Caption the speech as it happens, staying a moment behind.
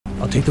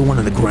I'll take the one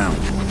on the ground.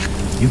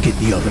 You get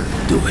the other.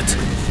 Do it.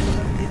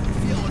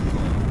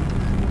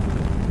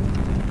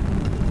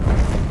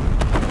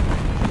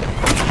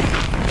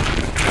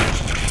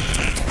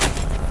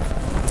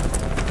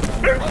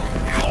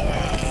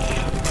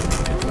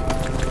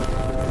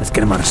 Let's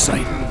get him out of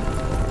sight.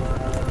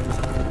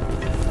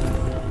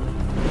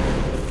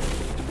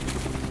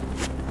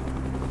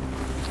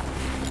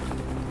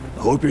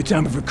 I hope your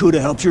time of Vorkuta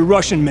helps your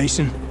Russian,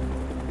 Mason.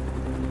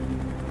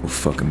 We're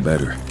fucking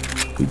better.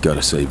 We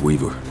gotta save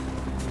Weaver.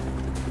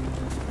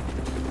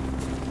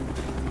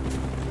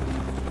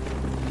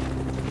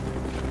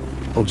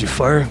 Hold your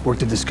fire, work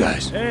the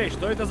disguise. Эй,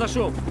 что это за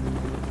шум?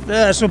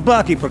 Да,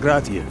 собаки по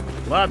гратье.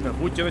 Ладно,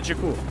 будьте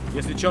начеку.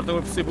 Если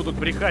чертовы псы будут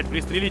брехать,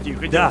 пристрелите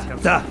их и Да, дело с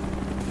концом. да.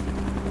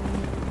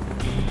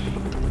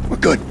 We're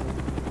good.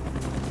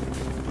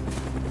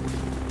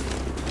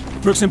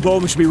 Brooks and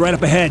Bowman should be right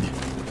up ahead.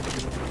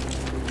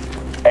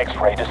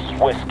 X-ray, this is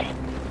Whiskey.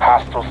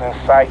 Hostiles in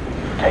sight,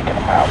 taking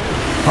them out.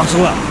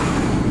 Hustle up.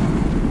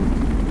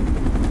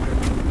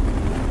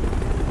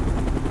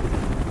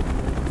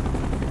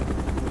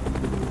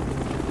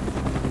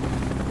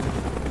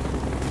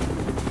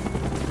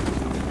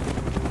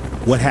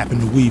 What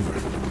happened to Weaver?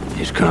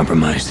 He's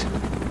compromised.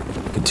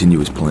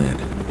 Continue as planned.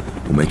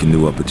 We'll make a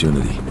new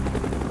opportunity.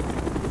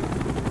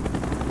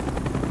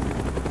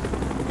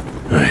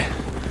 All right,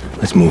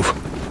 let's move.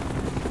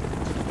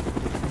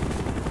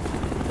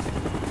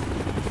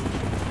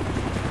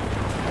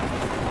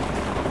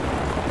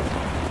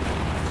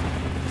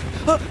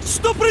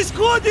 Что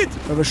происходит?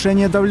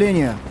 Повышение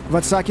давления. В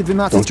Отсаке Don't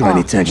draw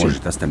any 12А. attention.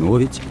 Может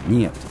остановить?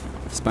 Нет.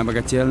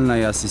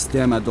 Вспомогательная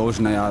система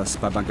должна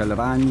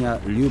вспомогательная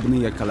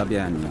любые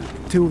колебания.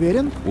 Ты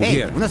уверен? Эй,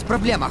 Уверен. у нас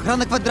проблема.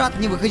 Охрана квадрата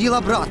не выходила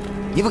обратно.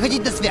 Не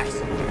выходить на связь.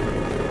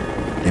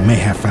 They may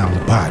have found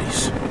the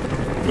bodies.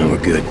 No,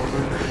 we're good.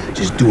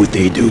 Just do what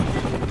they do.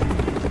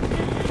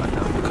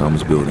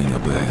 Comms building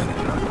up ahead.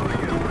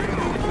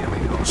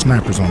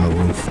 Snipers on the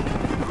roof.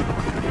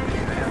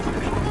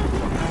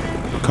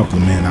 A couple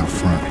of men out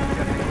front.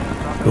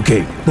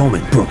 Okay,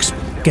 Bowman, Brooks,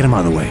 get him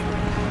out of the way.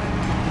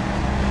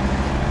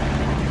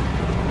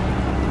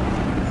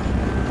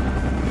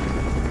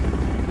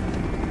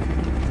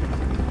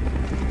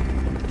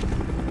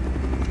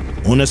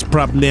 У нас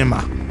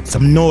проблема. Со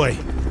мной.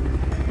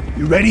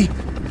 You ready?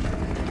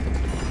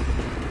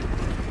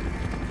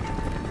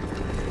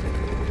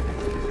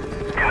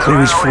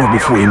 Clear each floor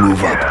before you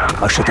move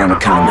up. I'll shut down the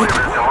common.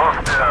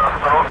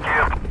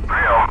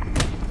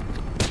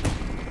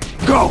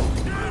 Go!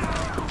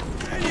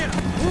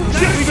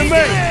 Get the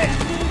man!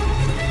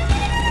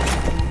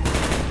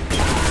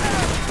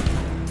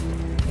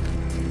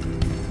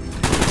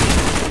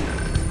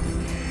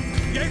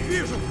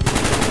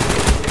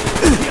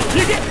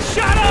 You're getting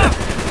shot up!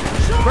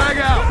 Frag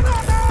out!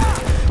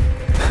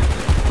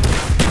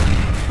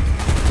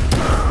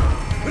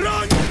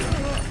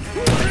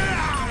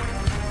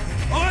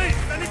 Ой,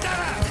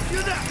 санитара!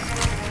 Сюда!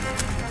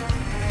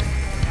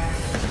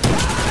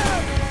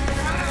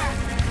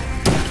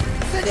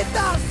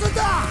 Санитар,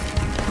 сюда!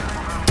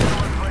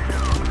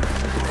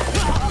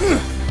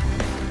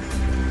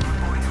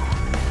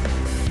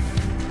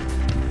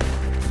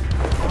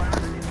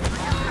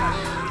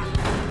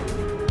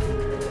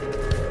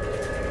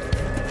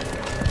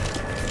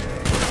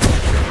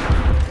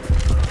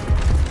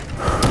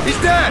 He's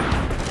dead!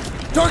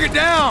 Target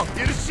down!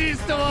 Держись,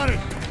 товарищ!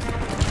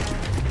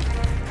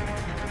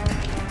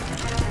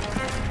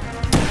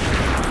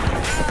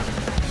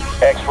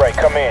 X-ray,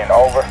 come in,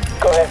 over.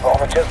 Go ahead,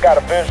 Bowman. Just got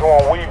a visual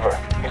on Weaver.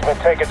 He's been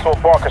taken to a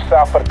bunker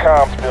south of the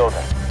comms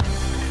building.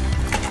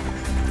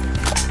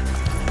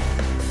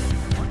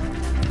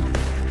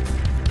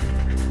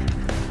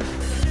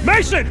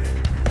 Mason!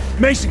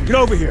 Mason, get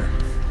over here.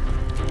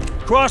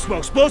 Crossbow,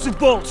 explosive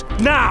bolts,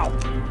 now!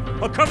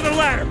 I'll cover the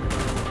ladder.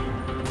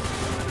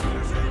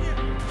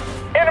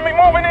 Enemy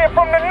moving in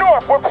from the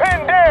north. We're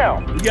pinned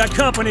down. We got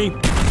company.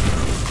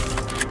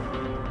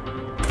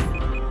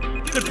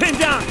 They're pinned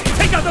down.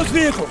 Take out those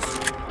vehicles.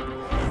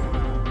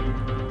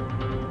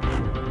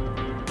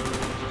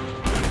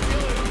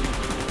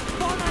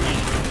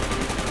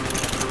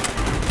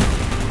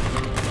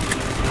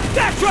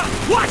 That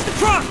truck! Watch the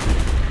truck!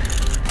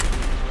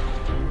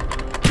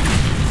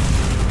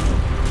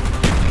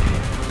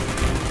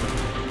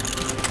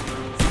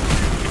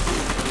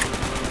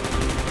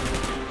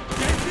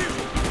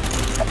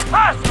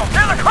 Hostile,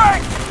 in the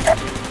crate!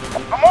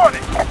 I'm on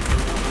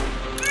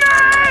it.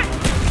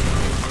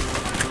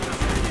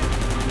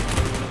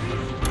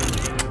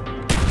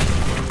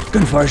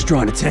 Gunfire's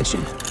drawing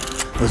attention.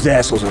 Those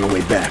assholes on the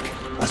way back.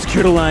 I'll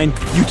secure the line,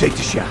 you take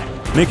the shot.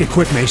 Make it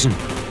quick, Mason.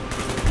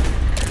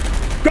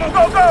 Go,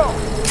 go, go!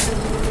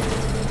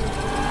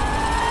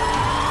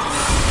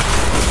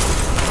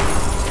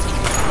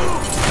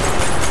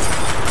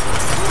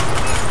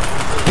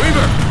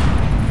 Weaver!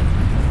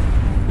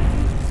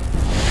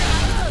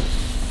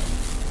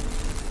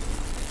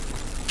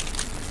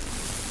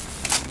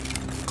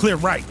 Clear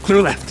right.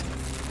 Clear left.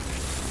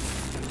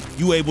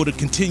 You able to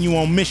continue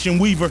on mission,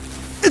 Weaver?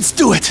 Let's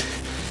do it!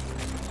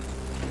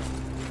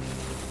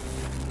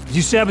 Did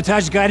you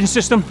sabotage the guidance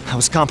system? I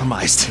was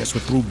compromised. Guess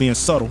we're through being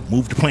subtle.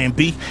 Move to plan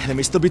B. There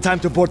may still be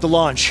time to abort the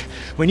launch.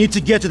 We need to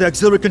get to the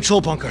auxiliary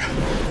control bunker.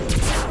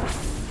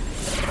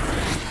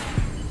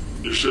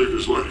 You saved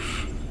his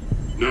life.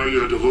 Now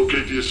you had to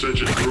locate the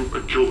Ascension group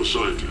and kill the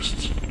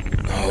scientists.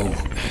 No.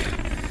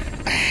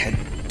 I had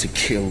to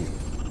kill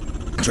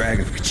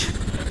Dragovich.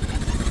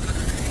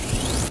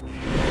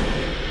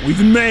 We've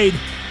been made.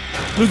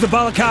 Lose the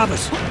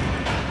Balaclavas.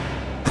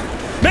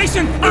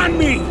 Mason, on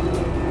me!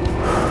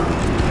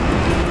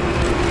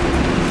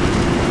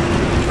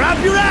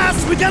 Grab your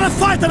ass! We got a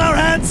fight on our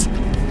hands!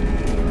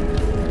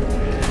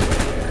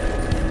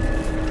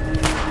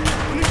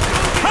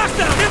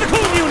 Hostile! Near the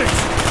cooling units!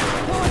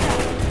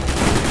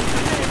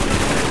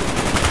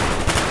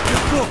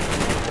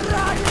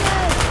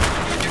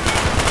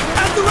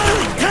 At the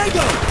railing!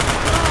 Tango!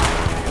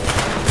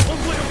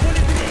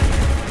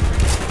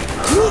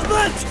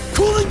 Movement!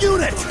 Cooling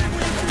unit!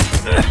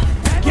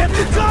 Get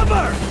to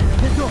cover!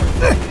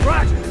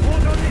 Roger!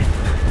 Hold on in!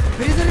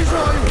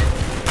 Перезаряжаю!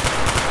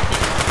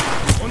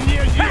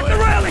 At the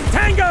railing!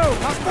 Tango!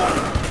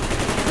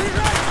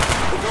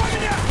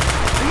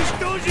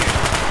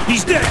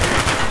 He's dead!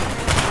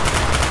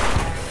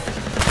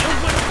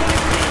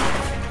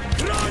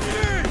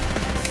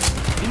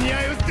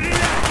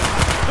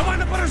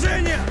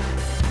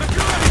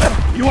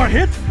 You are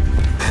hit?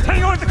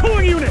 Tango at the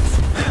cooling units!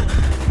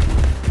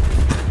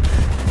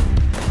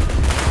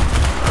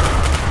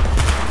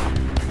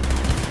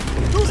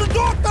 Who's a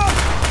doctor?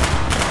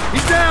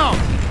 He's down!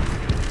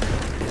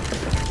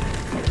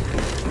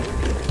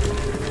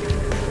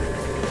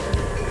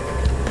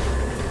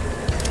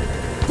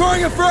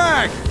 Throwing a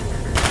frag!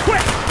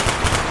 Quick!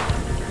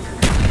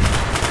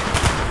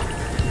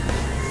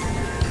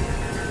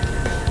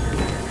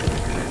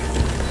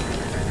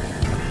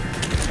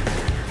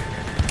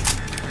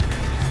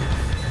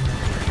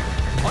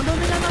 Он у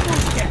меня на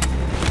мушке!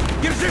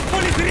 Держи в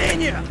поле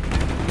зрения!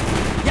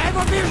 Я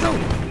его вижу!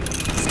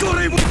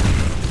 Скоро его...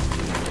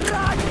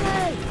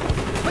 Раненый!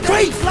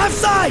 Wait! Left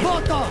side!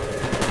 Вот он!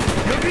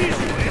 Я вижу!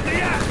 Это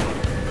я!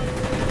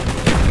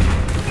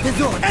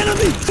 Дозор!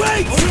 Enemy!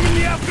 Wait! Он у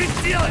меня в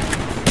прицеле!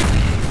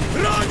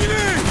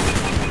 Раненый!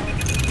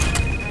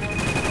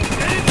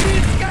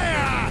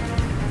 Эльфийская!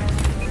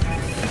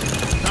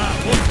 А,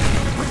 вот!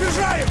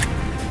 Побежаем!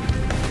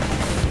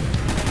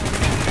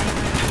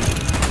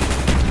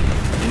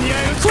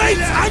 Wait!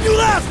 On your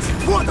left!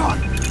 Вот он!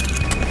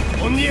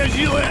 Он не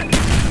жилет!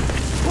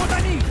 Вот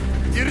они!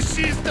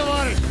 Держись,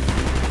 товарищ!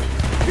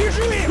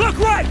 Вижу их! Look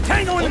right!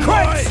 Tango in the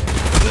crates!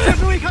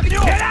 Держу их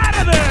огнем! Get out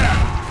of there!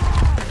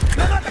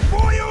 Граната к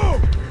бою!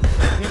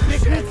 Не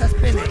прикрыть со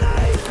спины!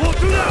 Вот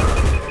туда!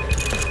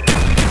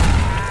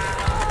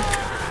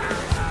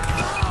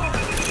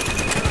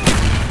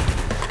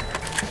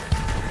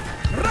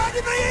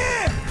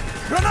 Раненые!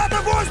 Граната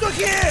в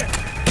воздухе!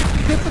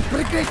 Ты под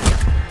прикрытием!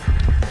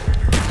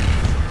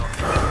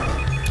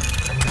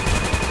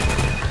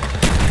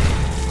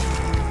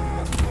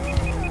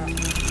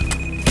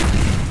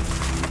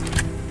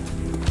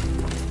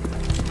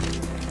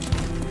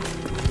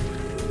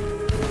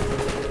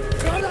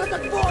 Граната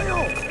к бою!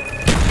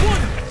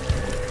 Вот!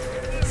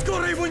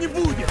 Скоро его не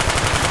будет!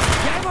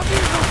 Я его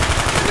вижу!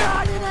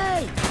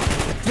 Раненый!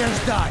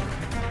 Подтверждай!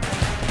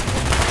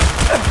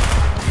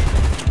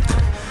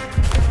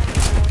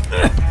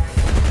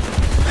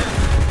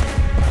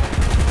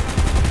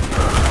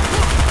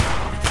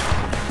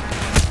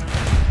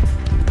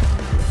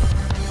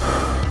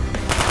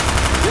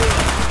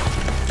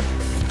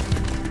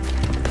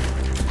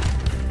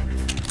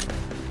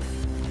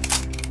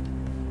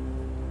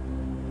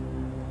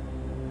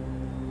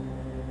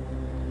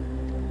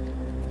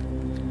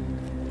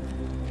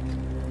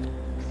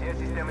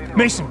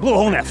 Mason, blow a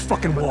hole in that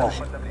fucking wall!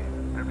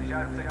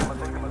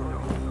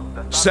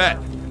 Set.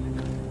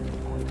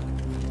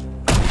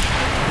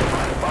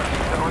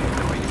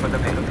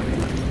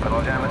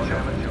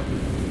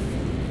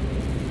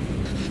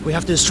 We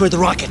have to destroy the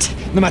rocket,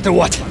 no matter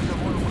what.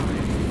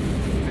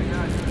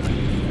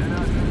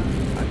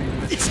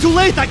 It's too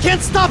late! I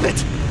can't stop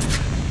it!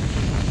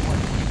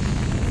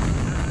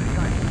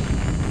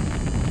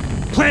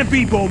 Plan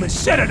B, Bowman,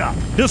 set it up!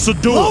 This'll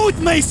do Blow it.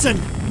 it,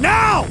 Mason!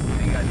 Now!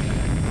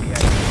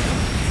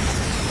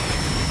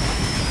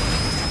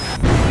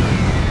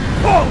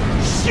 Holy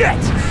shit!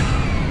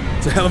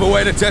 It's a hell of a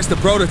way to test the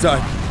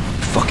prototype.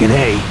 Fucking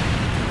A.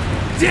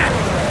 Damn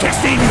it!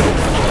 Castillo!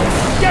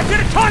 Get to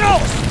the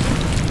tunnels!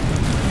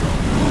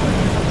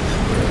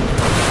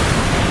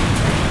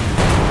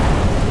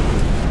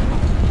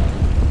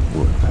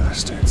 What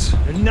bastards.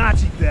 The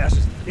Nazi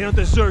bastards. They don't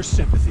deserve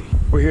sympathy.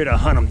 We're here to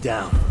hunt them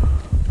down.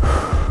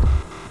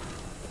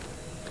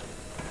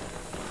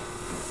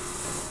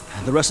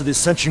 The rest of the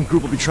Ascension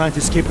group will be trying to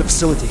escape the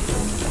facility.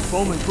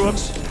 Bowman,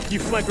 Brooks, you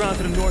flank around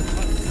to the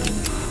north.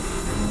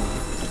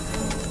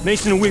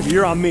 Mason and Weaver,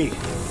 you're on me.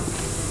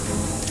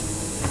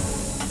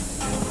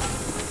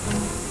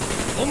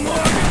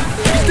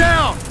 He's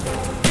down!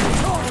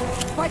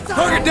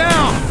 Hug it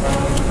down!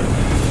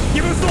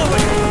 Give him a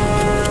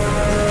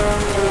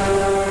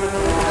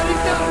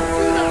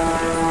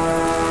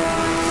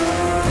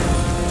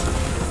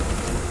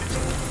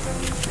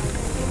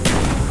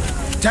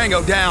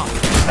Tango down.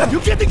 You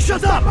getting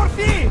shut up!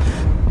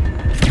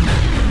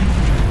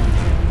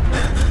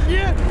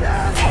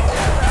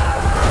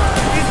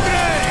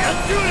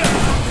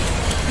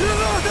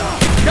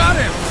 Got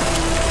him!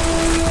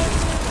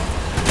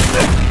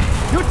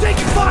 You're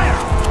taking fire!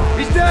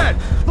 He's dead!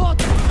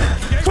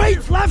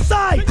 Wait! Left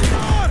side!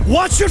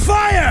 Watch your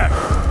fire!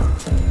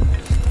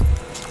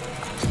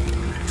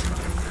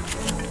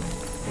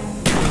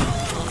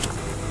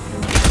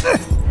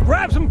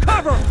 Grab some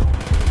cover!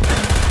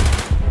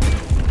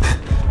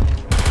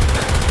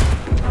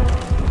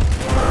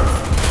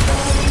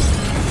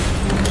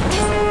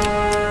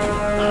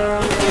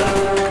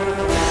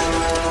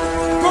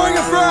 Throwing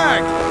a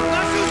frag!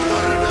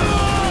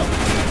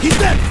 He's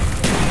dead!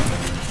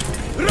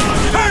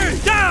 Turn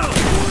down!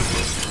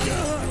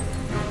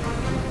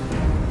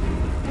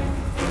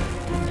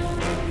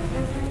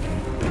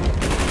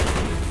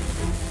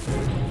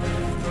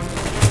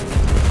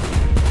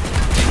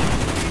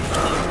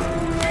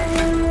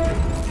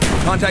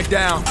 Contact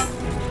down.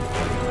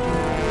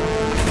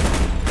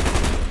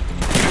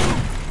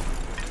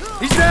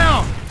 He's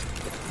down!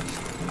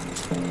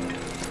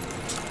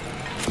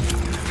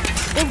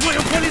 Он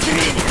вводил поле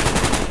зрения!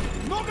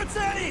 Много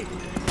целей!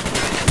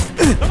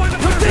 Давай на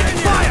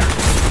fire!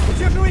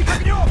 Удерживай их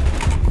огнем!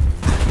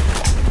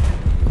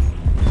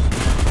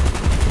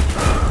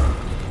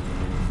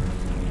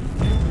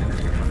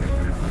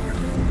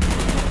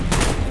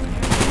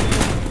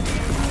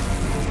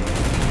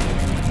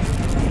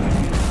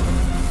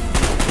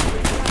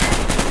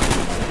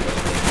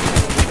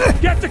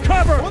 Get to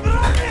cover!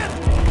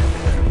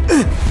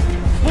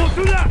 Pull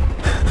through that!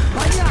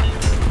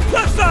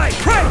 Left side!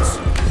 Crates!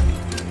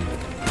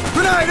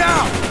 Grenade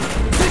out!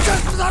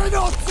 Сейчас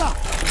взорвется!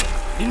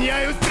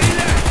 Меняю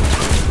стрелять!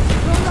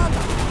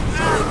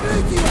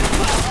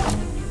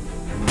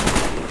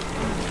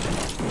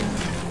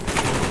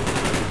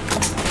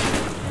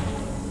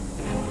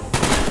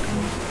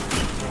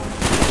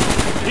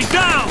 He's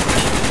down!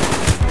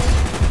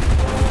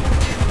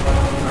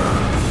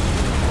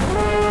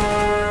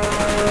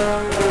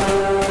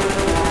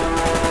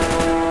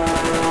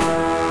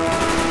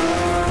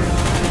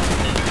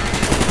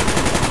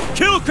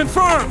 Kill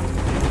confirmed!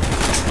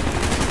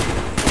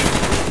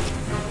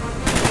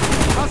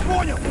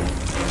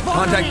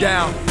 Contact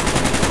down.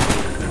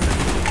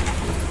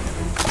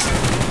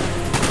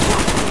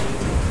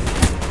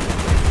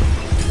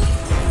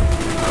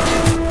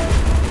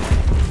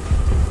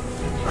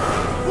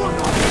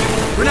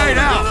 Grenade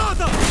out!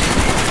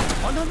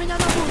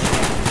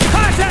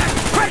 Contact!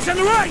 Crates on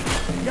the right!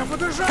 Я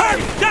подержаю!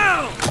 Hurry!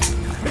 Down!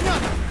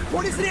 Ребята,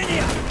 поле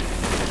зрения!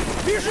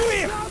 Вижу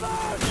их!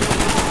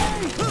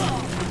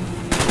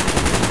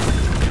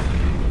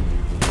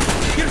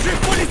 Держи в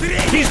поле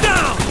зрения! He's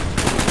down!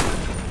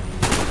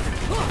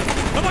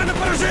 Давай на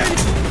поражение!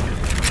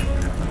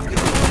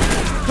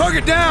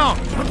 Target down!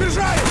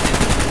 Подержаю!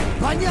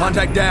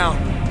 Contact down.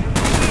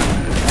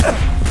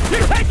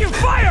 You're taking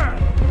fire!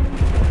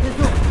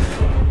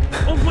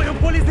 Он в моем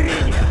поле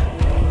зрения!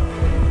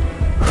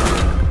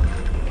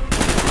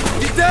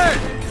 He's dead!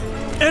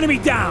 Enemy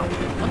down!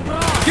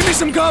 Give me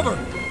some cover!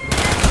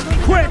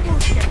 Quick!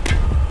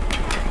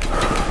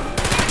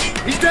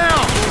 He's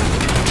down!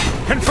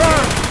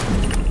 Confirmed!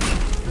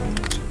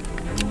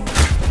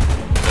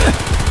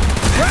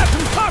 Grab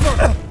some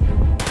cover!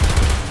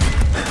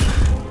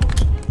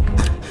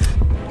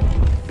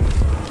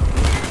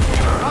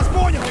 Вас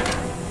понял!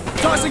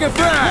 Tossing a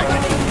frag!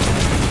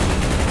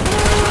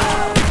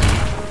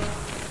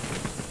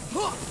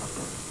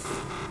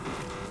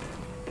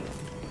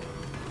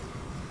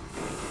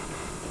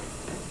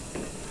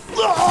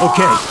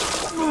 Okay.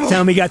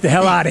 Tell me got the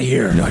hell out of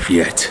here. Not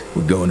yet.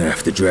 We're going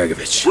after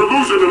Dragovich. We're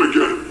losing him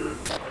again.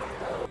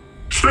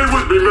 Stay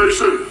with me,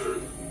 Mason.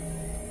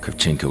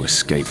 Kravchenko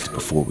escaped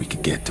before we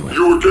could get to him.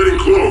 You were getting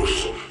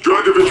close.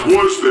 Dragovich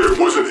was there,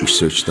 wasn't We he?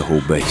 searched the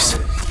whole base.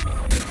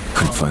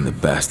 Couldn't find the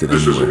bastard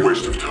This is a anywhere.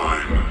 waste of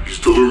time. He's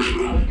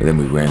delusional. And then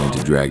we ran into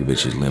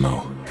Dragovich's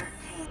limo.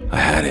 I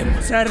had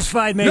him.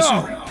 Satisfied,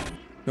 Mason?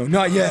 No,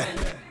 not yet.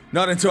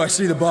 Not until I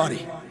see the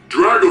body.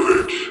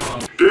 Dragovich,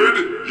 did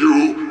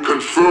you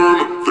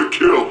confirm the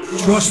kill?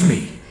 Trust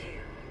me.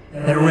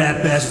 That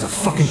rat bass is a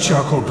fucking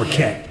charcoal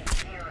briquette.